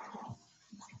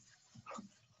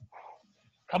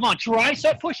 Come on,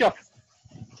 tricep push-up.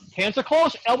 Hands are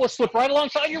close, elbows slip right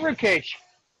alongside your rib cage.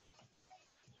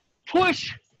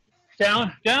 Push,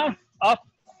 down, down, up,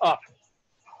 up.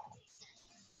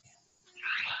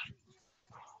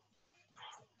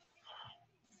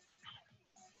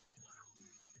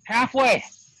 Halfway.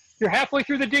 You're halfway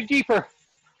through the dig deeper.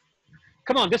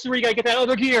 Come on, this is where you gotta get that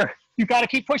other gear. You gotta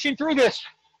keep pushing through this.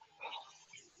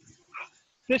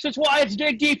 This is why it's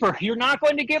dig deeper. You're not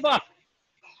going to give up.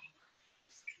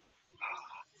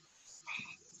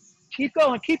 Keep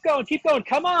going, keep going, keep going.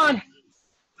 Come on.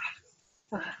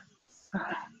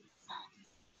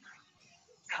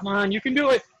 Come on, you can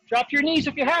do it. Drop your knees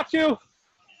if you have to.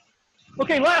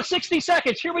 Okay, last 60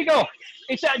 seconds. Here we go.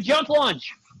 It's that jump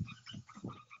lunge.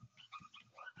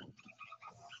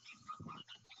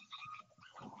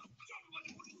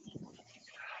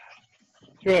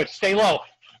 Good. Stay low.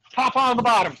 Pop on the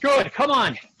bottom. Good. Come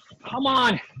on. Come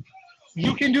on.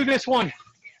 You can do this one.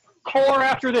 Core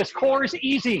after this. Core is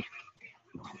easy.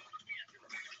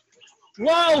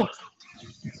 Low.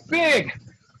 Big.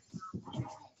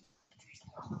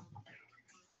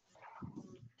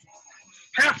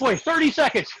 Halfway. 30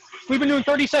 seconds. We've been doing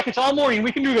 30 seconds all morning.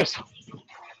 We can do this.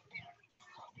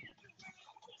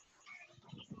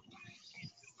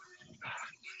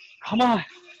 Come on.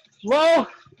 Low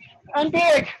and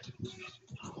big.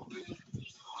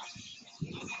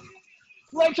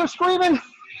 Legs are screaming.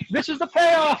 This is the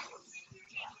payoff.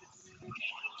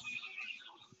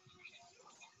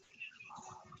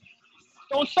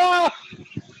 Don't stop.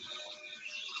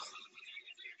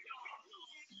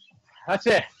 That's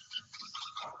it.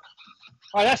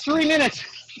 All right, that's 3 minutes.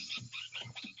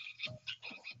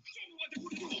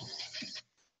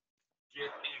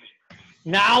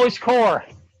 Now is core.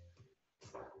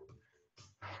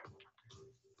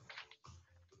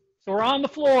 So we're on the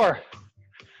floor.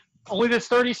 Only this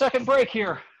 30-second break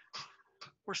here.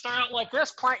 We're starting out like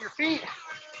this. Plant your feet.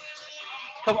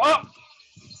 Come up.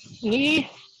 Knee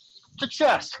to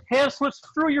chest. Hand slips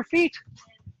through your feet.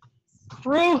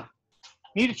 Through.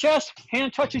 Knee to chest.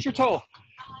 Hand touches your toe.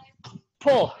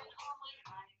 Pull.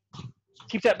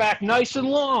 Keep that back nice and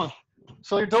long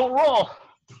so you don't roll.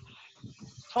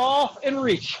 Tall and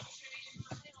reach.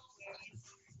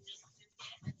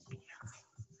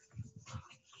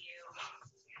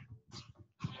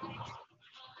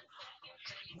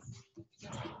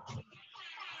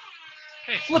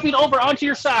 Okay, flipping over onto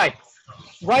your side.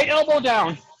 Right elbow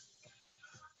down.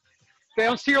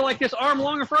 Bounce here like this, arm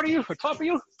long in front of you, or top of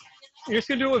you. You're just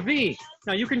gonna do a V.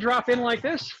 Now you can drop in like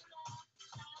this.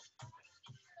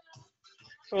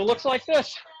 So it looks like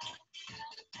this.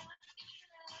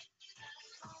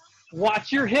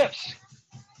 Watch your hips.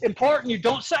 Important, you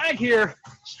don't sag here.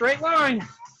 Straight line.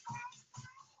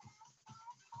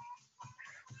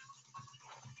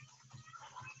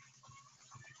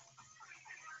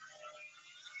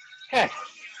 Okay,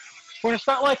 we're gonna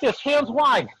start like this, hands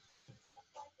wide.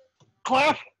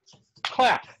 Clap,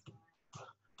 clap.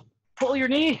 Pull your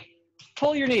knee,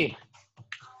 pull your knee.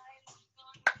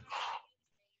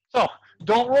 So,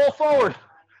 don't roll forward.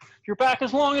 Your back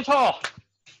is long and tall.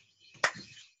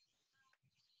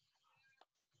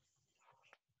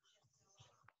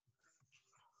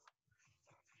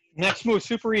 Next move,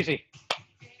 super easy.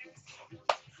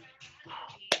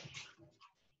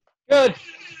 Good.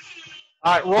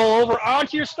 All right, roll over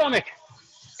onto your stomach.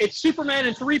 It's Superman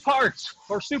in 3 parts,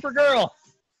 or Supergirl,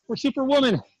 or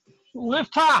Superwoman.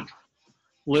 Lift top,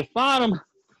 lift bottom,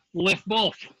 lift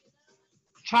both.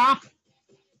 Top,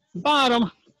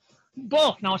 bottom,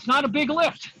 both. Now it's not a big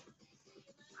lift.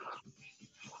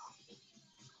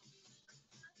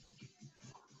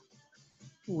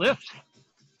 Lift,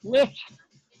 lift,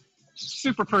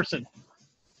 super person.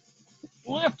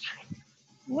 Lift,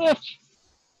 lift,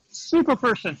 super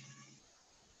person.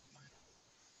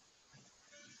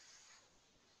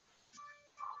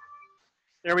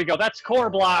 There we go, that's core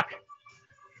block.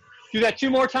 Do that 2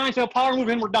 more times, no power move,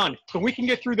 and we're done. So we can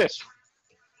get through this.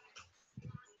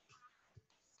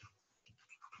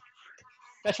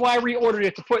 That's why I reordered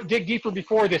it to dig deeper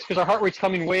before this, because our heart rate's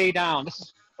coming way down. This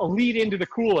is a lead into the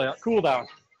cool down.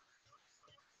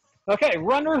 Okay,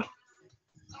 runner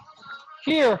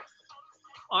here,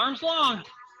 arms long.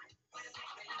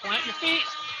 Plant your feet,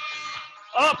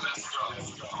 up,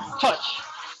 touch,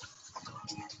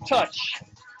 touch,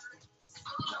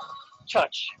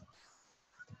 touch,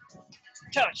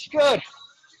 touch, good.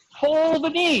 Hold the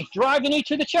knee, drive the knee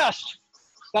to the chest.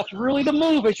 That's really the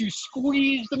move as you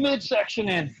squeeze the midsection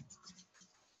in.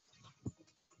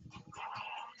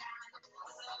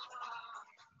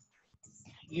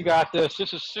 You got this.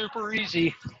 This is super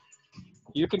easy.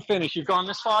 You can finish. You've gone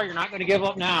this far. You're not going to give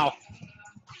up now.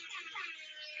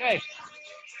 Okay.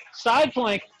 Side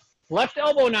plank. Left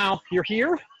elbow now. You're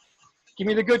here. Give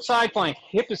me the good side plank.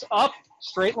 Hip is up.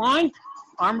 Straight line.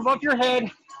 Arm above your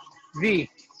head. V.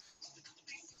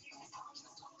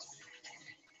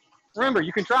 Remember,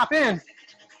 you can drop in,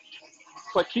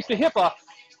 but keep the hip up.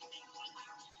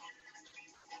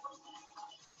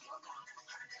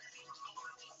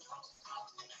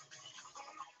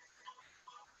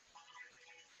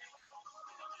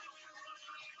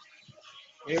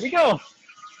 Here we go.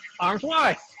 Arms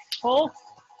wide. Pull,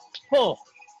 pull,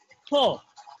 pull,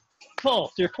 pull.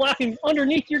 So you're clapping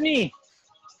underneath your knee.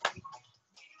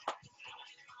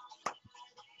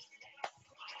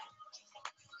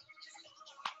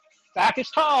 Back is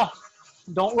tall.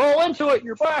 Don't roll into it.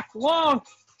 Your back long.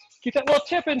 Keep that little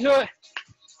tip into it.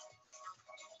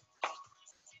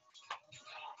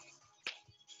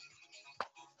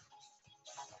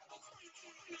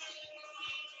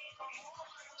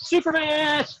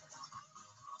 Superman.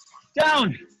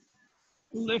 Down.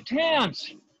 Lift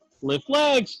hands. Lift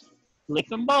legs. Lift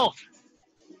them both.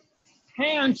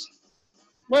 Hands.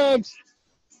 Legs.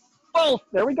 Both.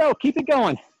 There we go. Keep it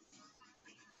going.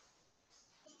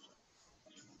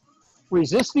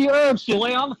 Resist the urge to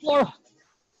lay on the floor.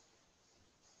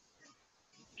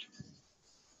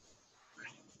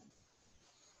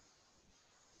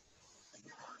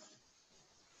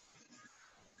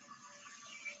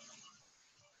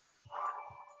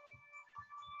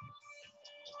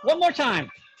 One more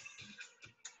time.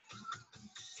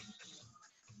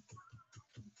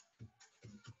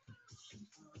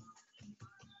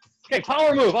 Okay,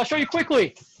 power move. I'll show you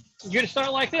quickly. You're going to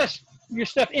start like this. You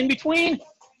step in between,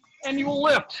 and you will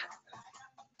lift.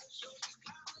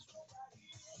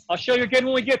 I'll show you again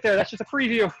when we get there. That's just a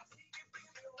preview.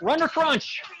 Runner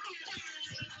crunch.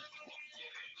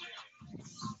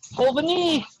 Hold the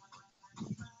knee.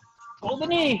 Hold the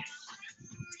knee.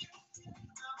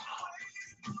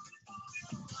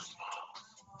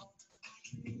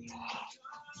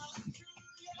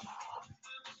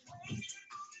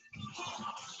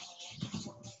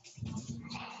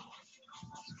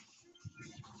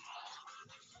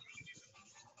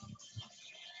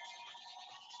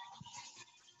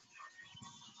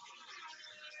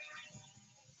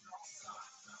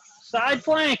 Side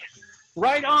plank,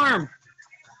 right arm,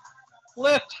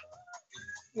 lift,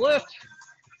 lift,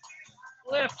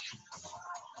 lift.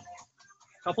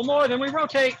 Couple more, then we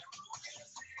rotate.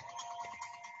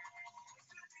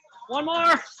 One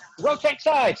more, rotate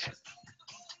sides.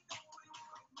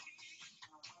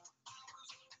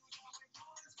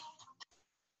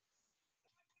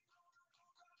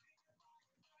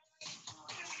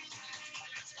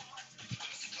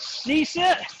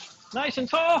 C-sit, nice and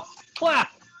tall, clap.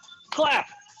 Clap,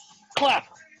 clap.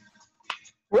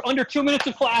 We're under 2 minutes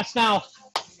of class now.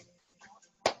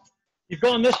 You've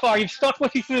gone this far. You've stuck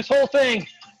with you through this whole thing.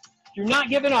 You're not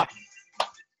giving up.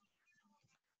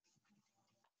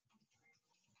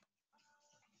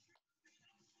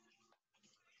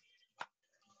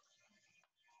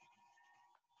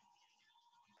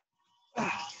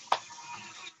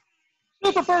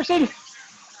 Super person,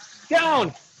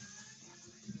 down.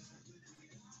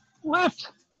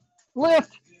 Lift,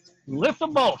 lift, lift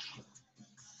them both.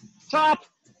 Top,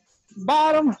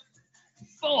 bottom,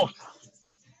 both.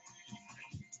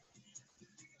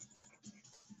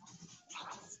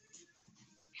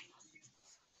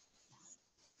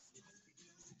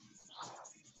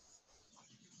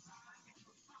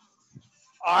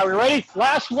 All right, we ready?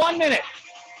 Last 1 minute.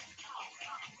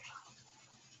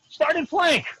 Start in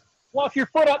plank. Walk your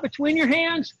foot up between your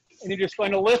hands, and you're just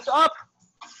going to lift up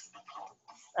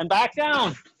and back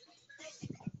down.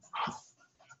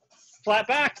 Flat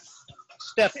back,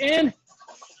 step in,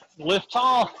 lift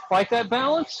tall, fight that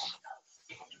balance.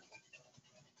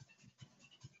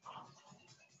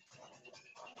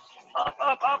 Up,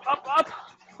 up, up, up, up.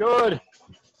 Good.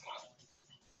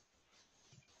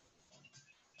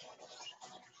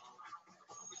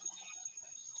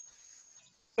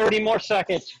 Thirty more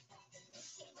seconds.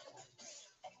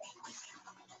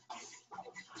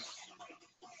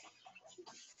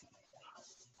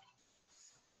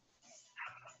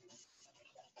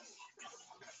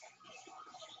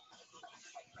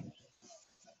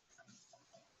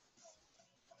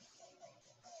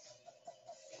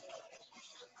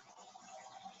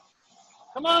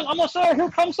 Come on, almost there. Here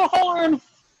comes the horn.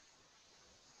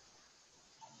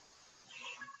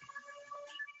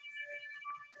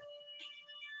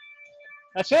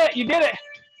 That's it. You did it.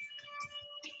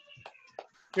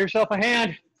 Give yourself a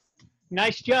hand.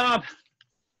 Nice job.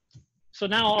 So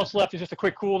now all that's left is just a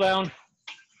quick cool down.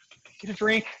 Get a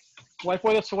drink. Wipe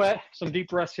away the sweat. Some deep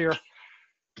breaths here.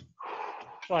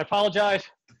 So I apologize.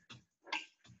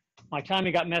 My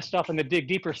timing got messed up in the dig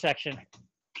deeper section.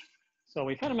 So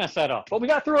we kind of messed that up, but we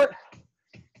got through it.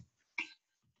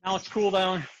 Now let's cool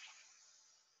down.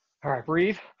 All right,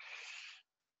 breathe.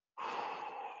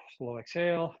 Slow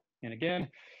exhale, and again.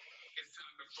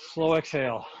 Slow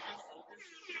exhale.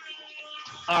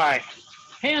 All right,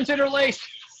 hands interlaced.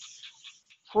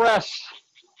 Press.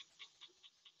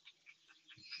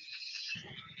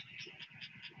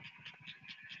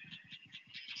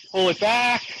 Pull it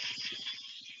back.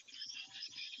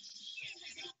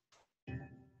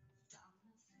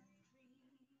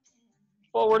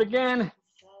 Forward again.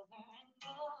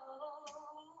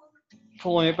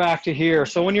 Pulling it back to here.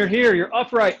 So when you're here, you're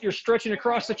upright, you're stretching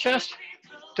across the chest.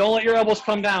 Don't let your elbows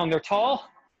come down. They're tall,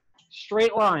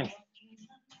 straight line.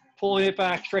 Pulling it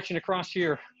back, stretching across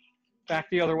here, back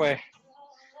the other way.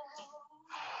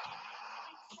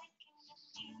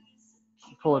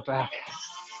 Pull it back.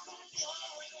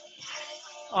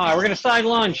 All right, we're gonna side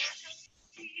lunge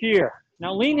here.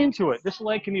 Now lean into it. This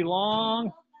leg can be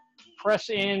long, press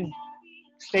in,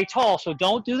 stay tall, so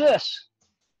don't do this.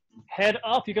 Head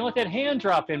up, you can let that hand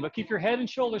drop in, but keep your head and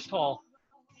shoulders tall.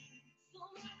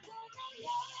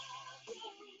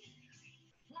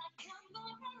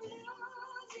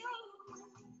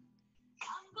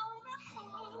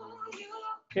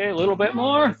 Okay, a little bit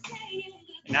more.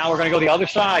 Now we're gonna go the other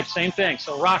side, same thing.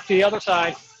 So rock to the other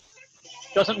side.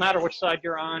 Doesn't matter which side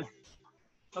you're on.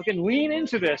 Okay, lean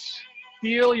into this.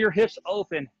 Feel your hips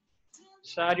open.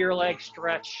 Side of your leg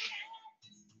stretch.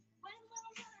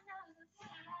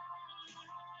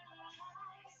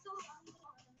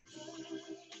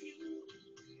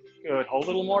 Good, hold a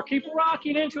little more. Keep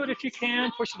rocking into it if you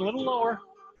can. Push it a little lower.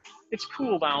 It's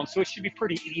cool down, so it should be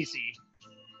pretty easy.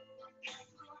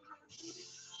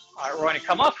 All right, we're going to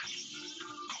come up,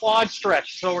 quad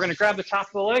stretch. So we're going to grab the top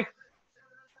of the leg,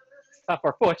 top of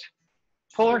our foot,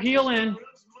 pull our heel in,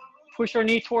 push our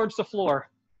knee towards the floor,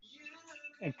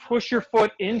 and push your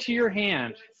foot into your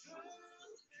hand.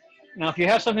 Now, if you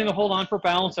have something to hold on for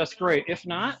balance, that's great. If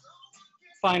not,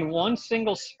 find one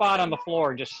single spot on the floor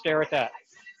and just stare at that.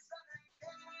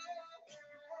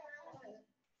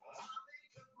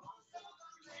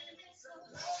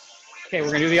 Okay, we're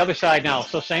going to do the other side now.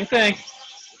 So same thing.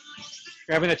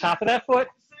 Grabbing the top of that foot,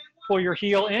 pull your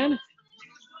heel in,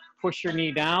 push your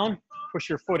knee down, push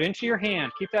your foot into your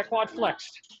hand. Keep that quad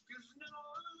flexed.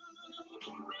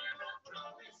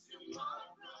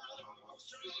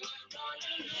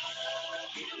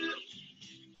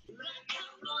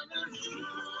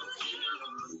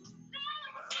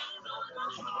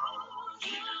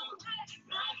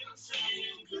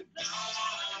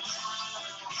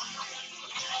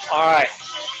 All right,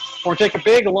 we're gonna take a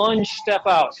big lunge step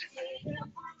out.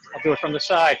 I'll do it from the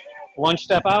side. Lunge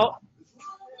step out,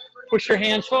 push your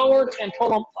hands forward and pull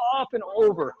them up and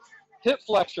over. Hip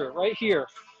flexor right here.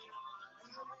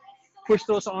 Push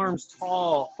those arms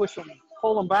tall, push them,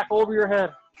 pull them back over your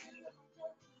head.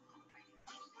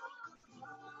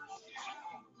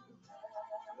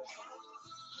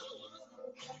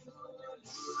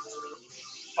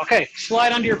 Okay,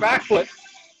 slide onto your back foot.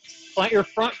 Plant your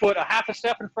front foot a half a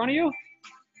step in front of you.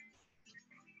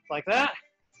 Like that,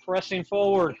 pressing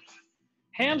forward.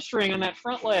 Hamstring on that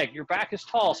front leg. Your back is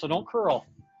tall, so don't curl.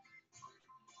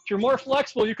 If you're more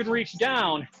flexible, you can reach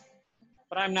down,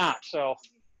 but I'm not, so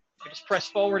I just press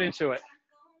forward into it.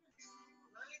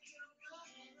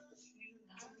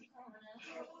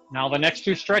 Now the next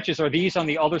two stretches are these on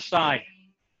the other side.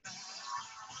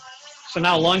 So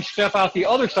now lunge step out the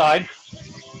other side.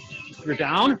 You're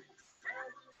down,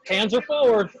 hands are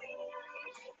forward.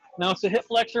 Now it's the hip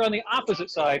flexor on the opposite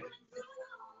side.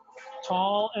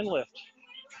 Tall and lift.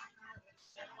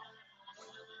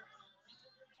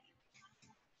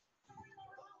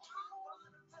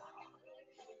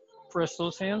 Press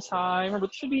those hands high. Remember,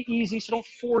 it should be easy, so don't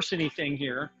force anything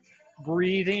here.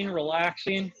 Breathing,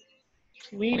 relaxing.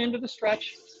 Just lean into the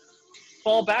stretch.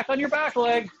 Fall back on your back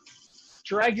leg.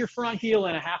 Drag your front heel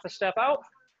in a half a step out.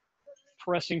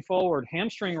 Pressing forward.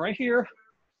 Hamstring right here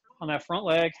on that front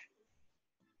leg.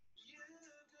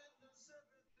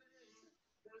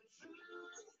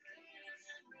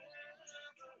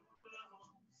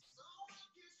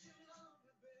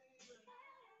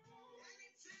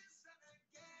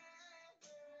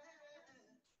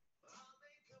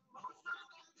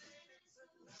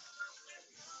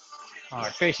 All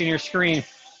right, facing your screen.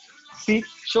 Feet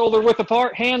shoulder width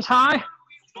apart, hands high.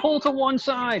 Pull to one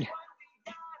side.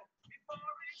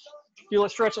 Feel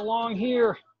it stretch along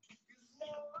here.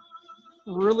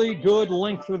 Really good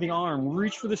length through the arm.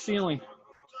 Reach for the ceiling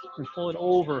and pull it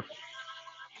over.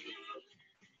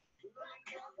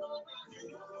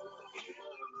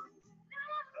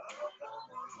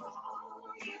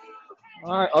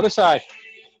 All right, other side.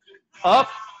 Up,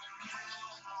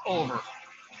 over.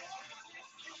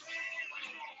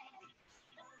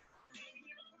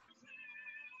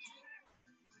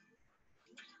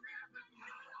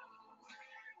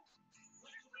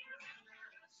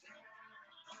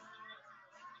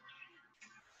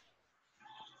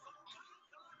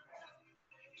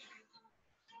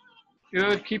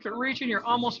 Good, keep it reaching, you're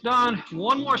almost done.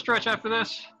 One more stretch after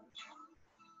this.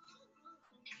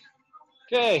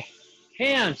 Okay,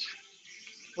 hands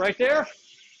right there.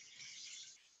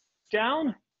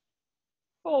 Down,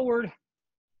 forward,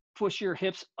 push your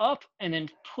hips up, and then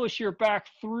push your back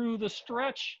through the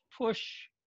stretch. Push,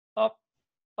 up,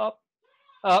 up,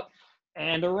 up,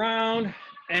 and around,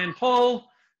 and pull,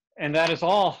 and that is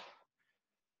all.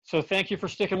 So thank you for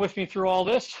sticking with me through all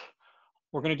this.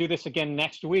 We're going to do this again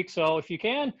next week, so if you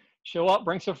can, show up,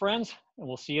 bring some friends, and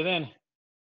we'll see you then.